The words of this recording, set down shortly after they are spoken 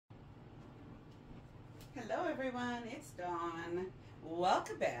Hello everyone, it's Dawn.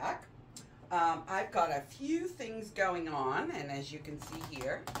 Welcome back. I've got a few things going on, and as you can see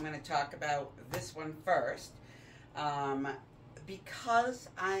here, I'm going to talk about this one first. Because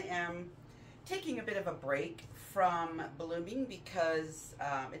I am taking a bit of a break from blooming because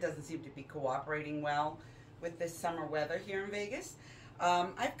it doesn't seem to be cooperating well with this summer weather here in Vegas.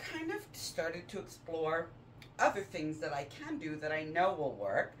 I've kind of started to explore other things that I can do that I know will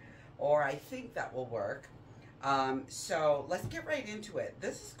work, or I think that will work. So let's get right into it.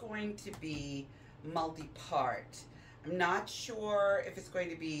 This is going to be multi-part. I'm not sure if it's going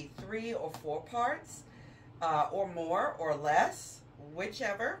to be 3 or 4 parts, or more or less,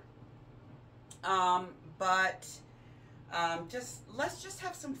 whichever. Let's just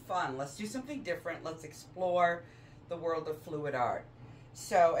have some fun. Let's do something different. Let's explore the world of fluid art.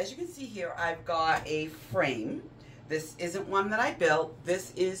 So as you can see here, I've got a frame. This isn't one that I built.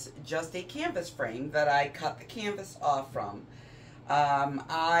 This is just a canvas frame that I cut the canvas off from.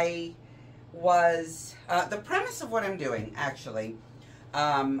 The premise of what I'm doing, actually,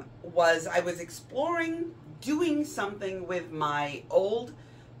 was I was exploring doing something with my old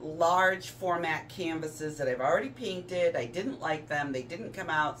large format canvases that I've already painted. I didn't like them. They didn't come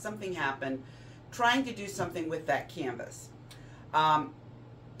out. Something happened. Trying to do something with that canvas.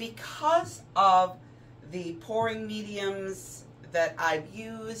 Because of the pouring mediums that I've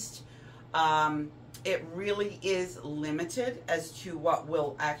used, it really is limited as to what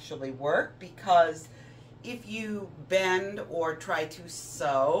will actually work, because if you bend or try to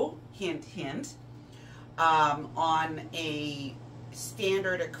sew, hint hint, on a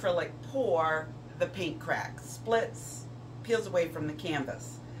standard acrylic pour, the paint cracks, splits, peels away from the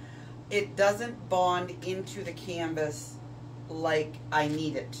canvas. It doesn't bond into the canvas like I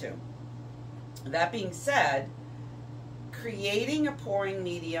need it to. That being said, creating a pouring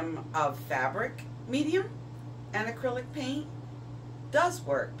medium of fabric medium and acrylic paint does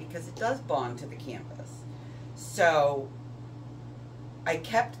work because it does bond to the canvas. So I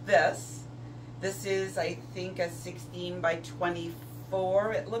kept this. This is, I think, a 16 by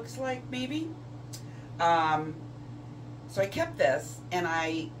 24, it looks like, maybe. So I kept this and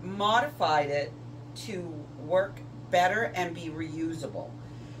I modified it to work better and be reusable.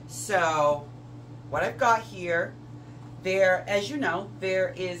 So what I've got here, as you know,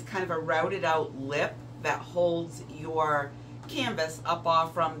 there is kind of a routed out lip that holds your canvas up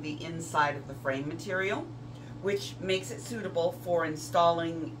off from the inside of the frame material, which makes it suitable for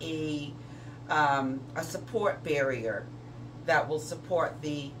installing a support barrier that will support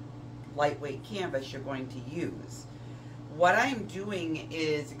the lightweight canvas you're going to use. What I'm doing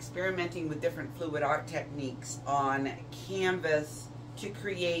is experimenting with different fluid art techniques on canvas to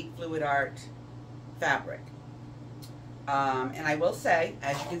create fluid art fabric. And I will say,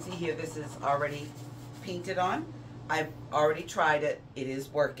 as you can see here, this is already painted on. I've already tried it. It is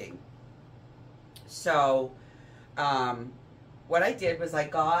working. So what I did was I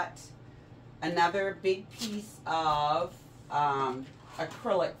got another big piece of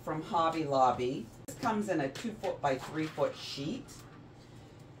acrylic from Hobby Lobby. This comes in a 2-foot by 3-foot sheet,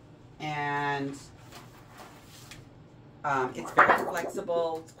 and it's very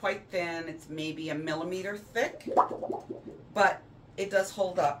flexible. It's quite thin. It's maybe a millimeter thick, but it does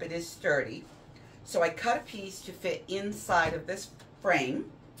hold up. It is sturdy. So I cut a piece to fit inside of this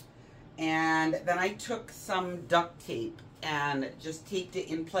frame, and then I took some duct tape and just taped it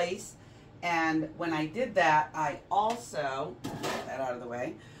in place. And when I did that, I also, get that out of the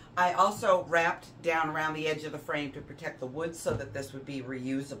way, I also wrapped down around the edge of the frame to protect the wood so that this would be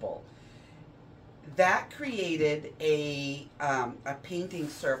reusable. That created a painting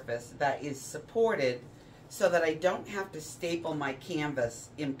surface that is supported so that I don't have to staple my canvas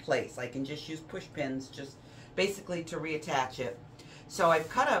in place. I can just use push pins just basically to reattach it. So I've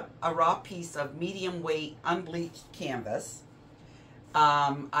cut a raw piece of medium weight unbleached canvas.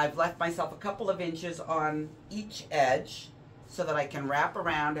 I've left myself a couple of inches on each edge so that I can wrap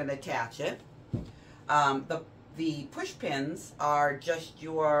around and attach it. The push pins are just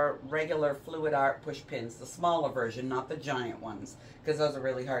your regular fluid art push pins, the smaller version, not the giant ones, because those are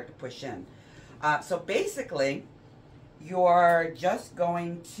really hard to push in. So basically, you're just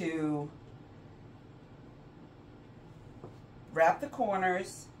going to wrap the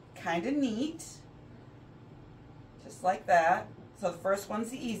corners kind of neat, just like that. So the first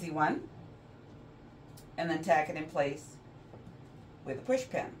one's the easy one, and then tack it in place with a push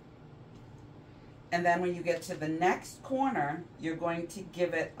pin. And then when you get to the next corner, you're going to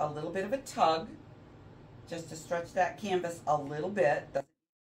give it a little bit of a tug, just to stretch that canvas a little bit, and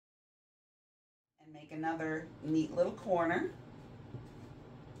make another neat little corner.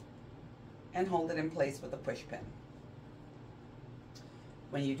 and hold it in place with a push pin.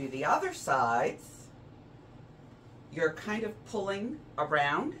 When you do the other sides, you're kind of pulling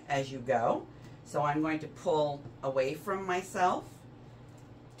around as you go. So I'm going to pull away from myself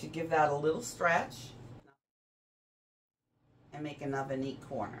to give that a little stretch and make another neat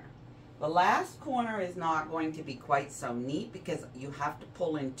corner. The last corner is not going to be quite so neat because you have to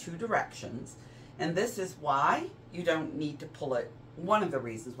pull in two directions, and this is why you don't need to pull it, one of the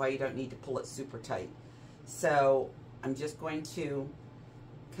reasons why you don't need to pull it super tight. So I'm just going to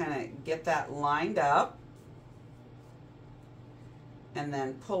kind of get that lined up and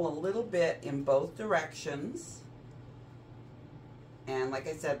then pull a little bit in both directions. And like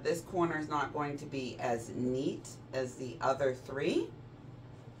I said, this corner is not going to be as neat as the other three,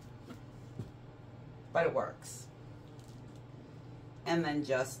 but it works. And then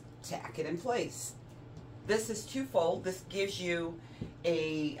just tack it in place. This is twofold. This gives you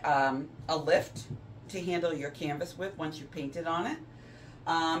a lift to handle your canvas with once you painted on it.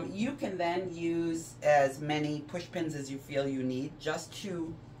 You can then use as many push pins as you feel you need just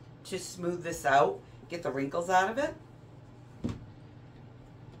to smooth this out, get the wrinkles out of it.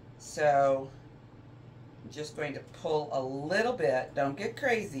 So I'm just going to pull a little bit. Don't get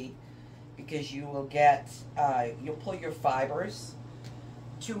crazy, because you will get, you'll pull your fibers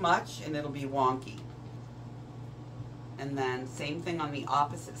too much and it'll be wonky. And then same thing on the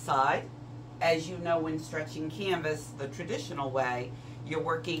opposite side. As you know, when stretching canvas the traditional way, you're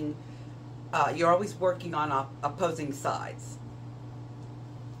working, you're always working on opposing sides.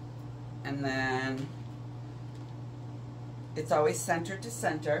 And then it's always center to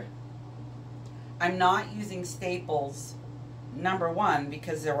center. I'm not using staples, number one,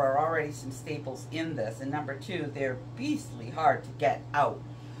 because there are already some staples in this, and number two, they're beastly hard to get out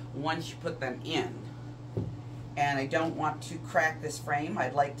once you put them in. And I don't want to crack this frame.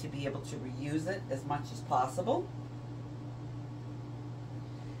 I'd like to be able to reuse it as much as possible.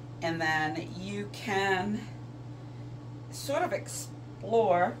 And then you can sort of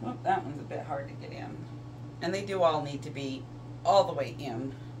explore. Oh, that one's a bit hard to get in. And they do all need to be all the way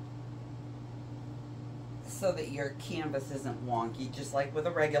in so that your canvas isn't wonky, just like with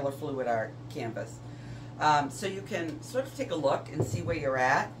a regular fluidart canvas. So you can sort of take a look and see where you're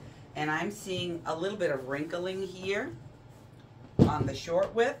at. And I'm seeing a little bit of wrinkling here on the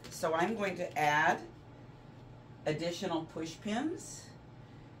short width, so I'm going to add additional push pins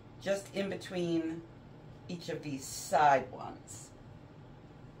just in between each of these side ones.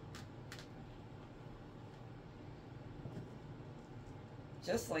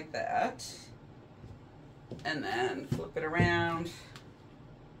 Just like that. And then flip it around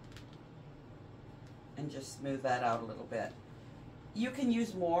and just smooth that out a little bit. You can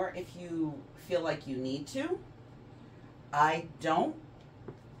use more if you feel like you need to. I don't.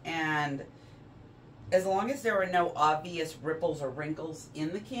 And as long as there are no obvious ripples or wrinkles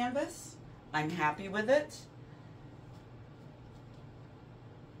in the canvas, I'm happy with it.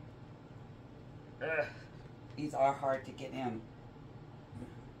 Ugh, these are hard to get in.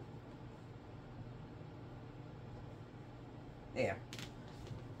 There.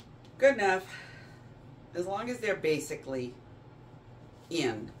 Good enough. As long as they're basically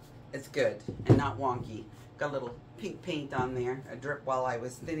in, it's good and not wonky. Got a little pink paint on there, a drip while I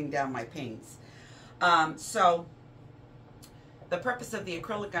was thinning down my paints. So the purpose of the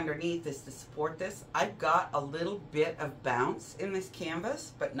acrylic underneath is to support this. I've got a little bit of bounce in this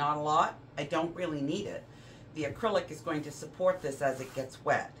canvas, but not a lot. I don't really need it. The acrylic is going to support this as it gets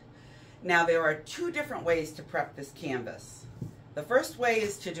wet. Now there are two different ways to prep this canvas. The first way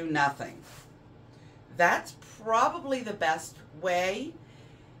is to do nothing. That's probably the best way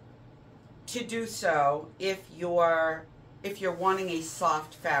to do so if you're wanting a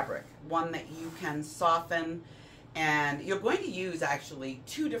soft fabric, one that you can soften. And you're going to use actually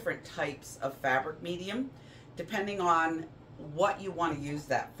two different types of fabric medium depending on what you want to use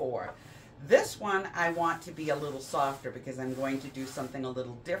that for. This one I want to be a little softer because I'm going to do something a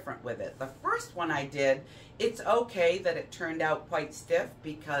little different with it. The first one I did, it's okay that it turned out quite stiff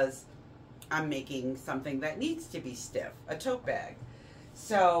because I'm making something that needs to be stiff, a tote bag.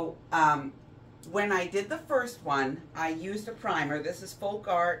 So when I did the first one, I used a primer. This is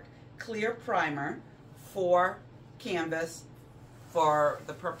fluidart clear primer for canvas for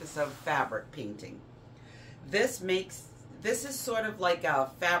the purpose of fabric painting. This is sort of like a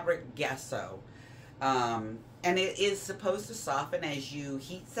fabric gesso, and it is supposed to soften as you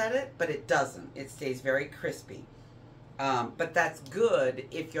heat set it, but it doesn't. It stays very crispy. But that's good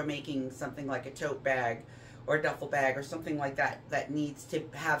if you're making something like a tote bag or a duffel bag or something like that that needs to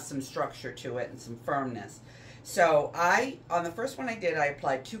have some structure to it and some firmness. So on the first one I did, I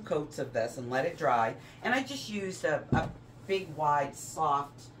applied 2 coats of this and let it dry. And I just used a big, wide,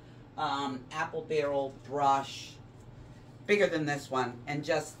 soft apple barrel brush, bigger than this one, and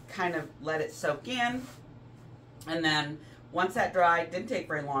just kind of let it soak in. And then once that dried, didn't take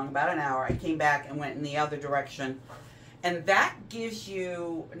very long, about an hour, I came back and went in the other direction. And that gives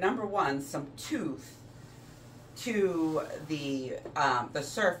you, number one, some tooth to the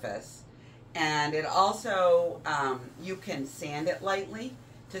surface. And it also, you can sand it lightly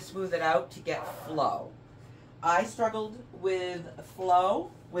to smooth it out to get flow. I struggled with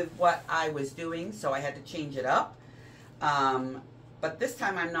flow with what I was doing, so I had to change it up. But this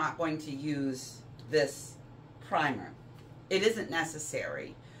time I'm not going to use this primer. It isn't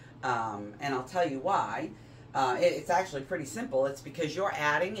necessary, and I'll tell you why. It's actually pretty simple. It's because you're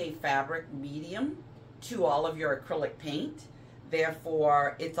adding a fabric medium to all of your acrylic paint.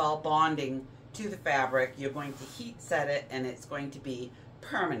 Therefore, it's all bonding to the fabric. You're going to heat set it, and it's going to be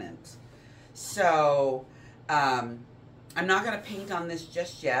permanent. So, I'm not going to paint on this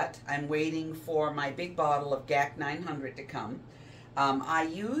just yet. I'm waiting for my big bottle of GAC 900 to come. I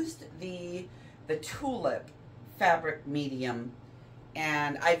used the tulip fabric medium,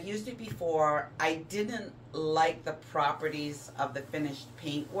 and I've used it before. I didn't like the properties of the finished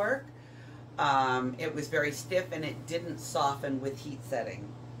paintwork. It was very stiff and it didn't soften with heat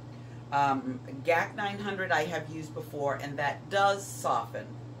setting. GAC 900 I have used before, and that does soften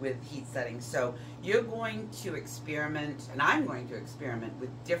with heat setting. So you're going to experiment, and I'm going to experiment with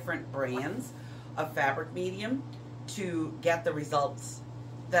different brands of fabric medium to get the results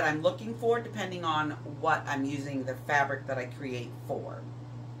that I'm looking for, depending on what I'm using the fabric that I create for.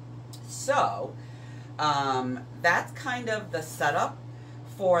 So that's kind of the setup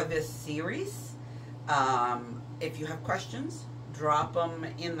for this series. If you have questions, drop them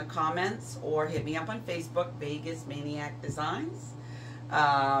in the comments or hit me up on Facebook, Vegas Maniac Designs.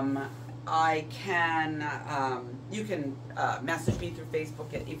 I can, you can message me through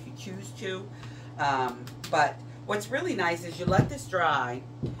Facebook if you choose to. But what's really nice is you let this dry,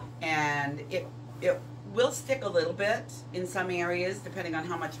 and it will stick a little bit in some areas depending on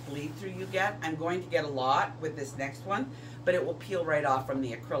how much bleed through you get. I'm going to get a lot with this next one, but it will peel right off from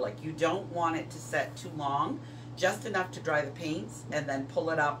the acrylic. You don't want it to set too long, just enough to dry the paints, and then pull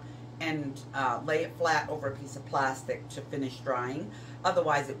it up and lay it flat over a piece of plastic to finish drying.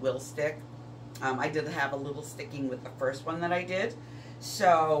 Otherwise it will stick. I did have a little sticking with the first one that I did.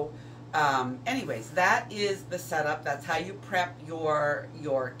 So anyways, that is the setup. That's how you prep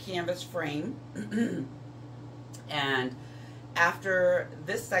your canvas frame. And after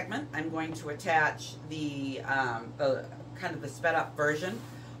this segment, I'm going to attach the kind of the sped up version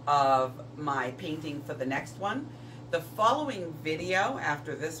of my painting for the next one. The following video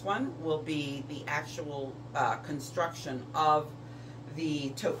after this one will be the actual construction of the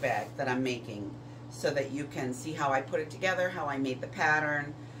tote bag that I'm making, so that you can see how I put it together, how I made the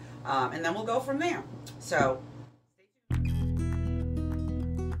pattern, and then we'll go from there. So